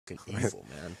fucking evil,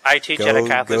 man. I teach at a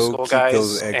Catholic Go school, keep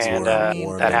those guys, eggs and warm that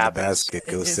in the happens. basket.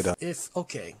 Go sit up. If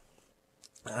okay,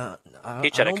 Teach I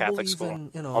at a don't Catholic believe school.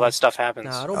 in, you All know. that stuff Now, happens.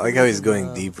 I I don't like how believe he's in,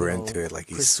 going deeper you know, into it, like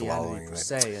he's Christianity swallowing per it.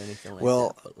 se or anything like Well,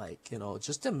 that. But like, you know,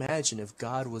 just imagine if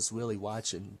God was really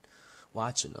watching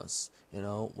us. You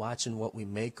know, watching what we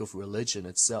make of religion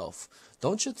itself.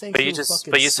 Don't you think But he would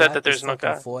fucking but you said that slap his there's no fucking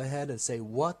God. forehead and say,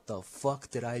 "What the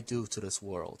fuck did I do to this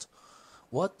world?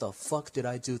 What the fuck did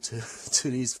I do to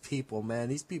to these people, man?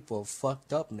 These people are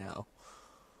fucked up now."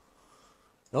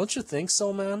 Don't you think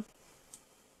so, man?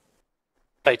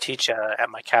 I teach at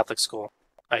my Catholic school.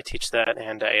 I teach that,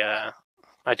 and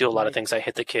I do a lot of things. I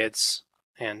hit the kids,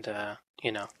 and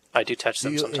you know, I do touch Do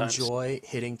them you sometimes. enjoy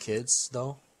hitting kids,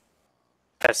 though?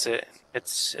 That's it.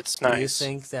 It's Do you nice.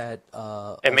 think that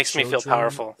It makes me feel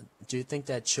powerful. Do you think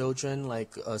that children,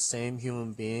 like a same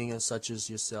human being as such as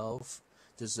yourself,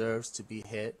 deserves to be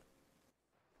hit?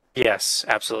 Yes,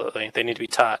 absolutely. They need to be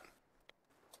taught.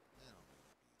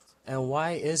 And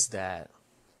why is that?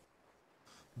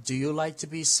 Do you like to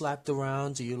be slapped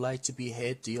around? Do you like to be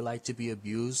hit? Do you like to be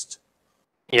abused?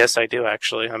 Yes, I do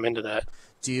actually. I'm into that.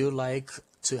 Do you like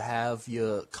to have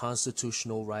your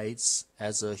constitutional rights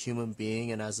as a human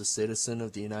being and as a citizen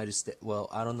of the United States? Well,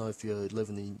 I don't know if you live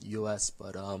in the U.S.,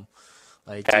 but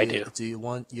like, Yeah, I do. do you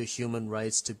want your human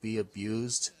rights to be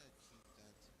abused?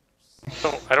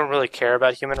 I don't really care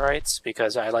about human rights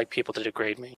because I like people to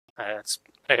degrade me.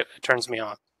 It turns me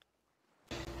on.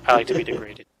 I like to be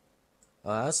degraded.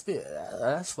 That's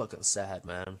fucking sad,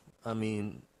 man. I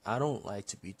mean, I don't like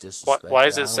to be disrespected. Why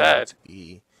is I it don't like sad? to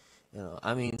be, you know,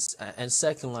 I mean, and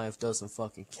Second Life doesn't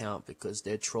fucking count because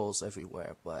there are trolls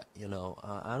everywhere. But you know,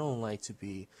 I don't like to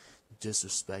be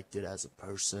disrespected as a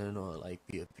person or like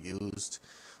be abused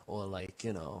or like,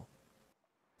 you know,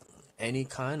 any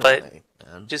kind of But way,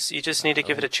 man. you just need to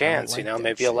give it a chance. You know, that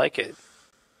maybe you'll shit. like it.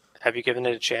 Have you given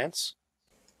it a chance?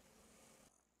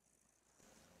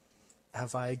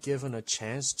 Have I given a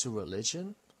chance to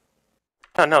religion?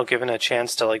 No, given a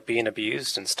chance to like being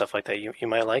abused and stuff like that. You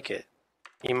might like it.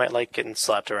 You might like getting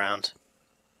slapped around.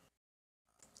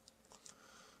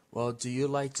 Well, do you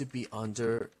like to be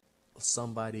under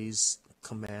somebody's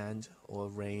command or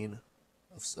reign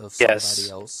of somebody Yes.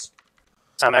 else?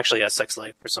 I'm actually a sex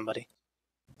slave for somebody.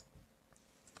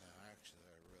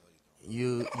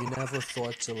 You never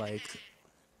thought to like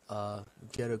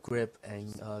get a grip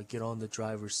and get on the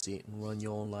driver's seat and run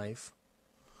your own life?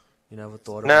 You never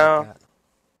thought about that?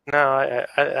 No,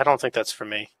 I don't think that's for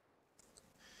me.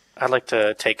 I like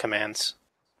to take commands.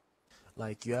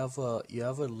 Like you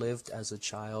ever lived as a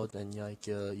child and like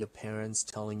your parents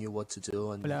telling you what to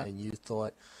do and you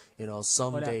thought, you know,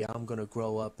 someday I'm gonna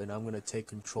grow up and I'm gonna take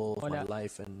control of my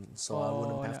life and so I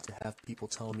wouldn't have to have people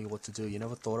telling me what to do. You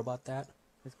never thought about that?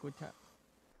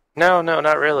 No,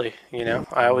 not really. You know,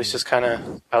 I always just I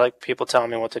like people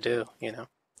telling me what to do. You know.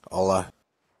 Hola.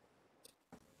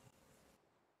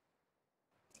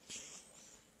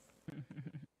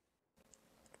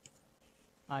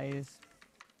 I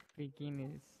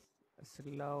speaking is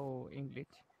slow English.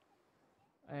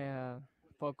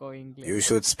 Poco English. You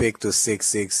should speak to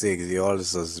 666. You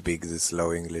also speak the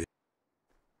slow English.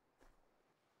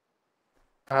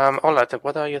 Hola, ¿te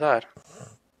puedo ayudar?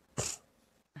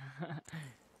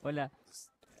 Hola.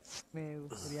 Me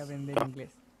gustaría aprender inglés.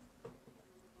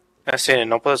 Sí,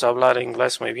 no puedes hablar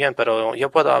inglés muy bien, pero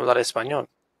yo puedo hablar español.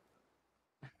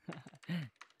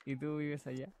 ¿Y tú vives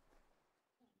allá?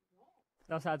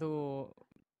 O sea, ¿tú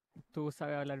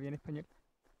sabes hablar bien español?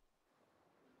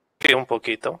 Sí, un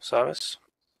poquito, ¿sabes?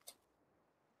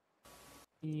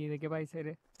 ¿Y de qué país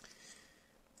eres?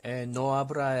 No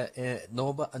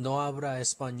habla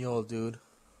español, dude.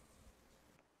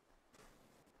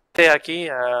 Sí, aquí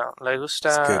le It's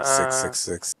gusta good,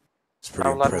 666. It's pretty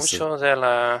hablar impressive. mucho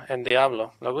el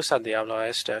diablo. Le gusta el diablo a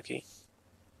este aquí.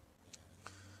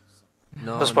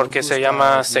 No, Pues no porque me se gusta llama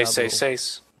el diablo.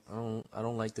 666. I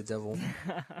don't like the devil.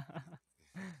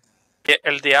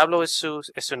 El diablo es su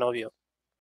novio.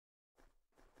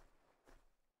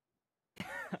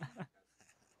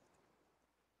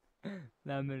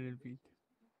 Dame el beat.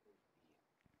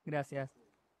 Gracias.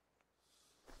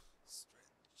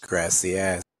 Grassy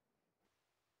ass.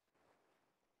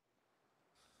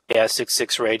 Yeah,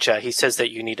 66 Rage. He says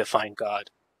that you need to find God.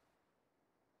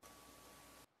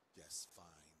 Yes, find.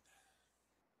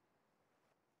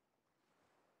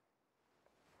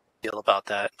 Deal about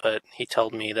that, but he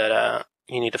told me that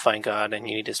you need to find God and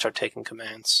you need to start taking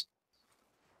commands.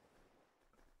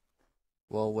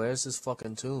 Well, where's his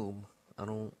fucking tomb? I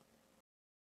don't.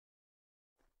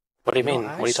 What do you mean? Know,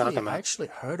 What are you talking about? I actually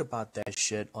heard about that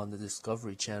shit on the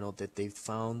Discovery Channel that they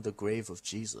found the grave of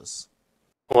Jesus.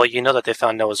 Well, you know that they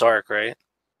found Noah's Ark, right?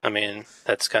 I mean,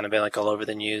 that's kind of been like all over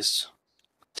the news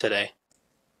today.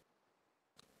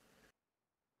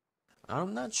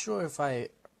 I'm not sure if I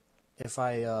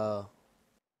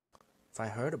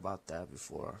heard about that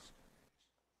before.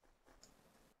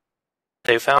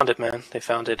 They found it, man. They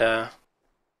found it. Man,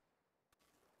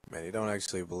 you don't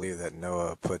actually believe that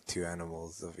Noah put two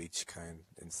animals of each kind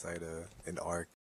inside an ark.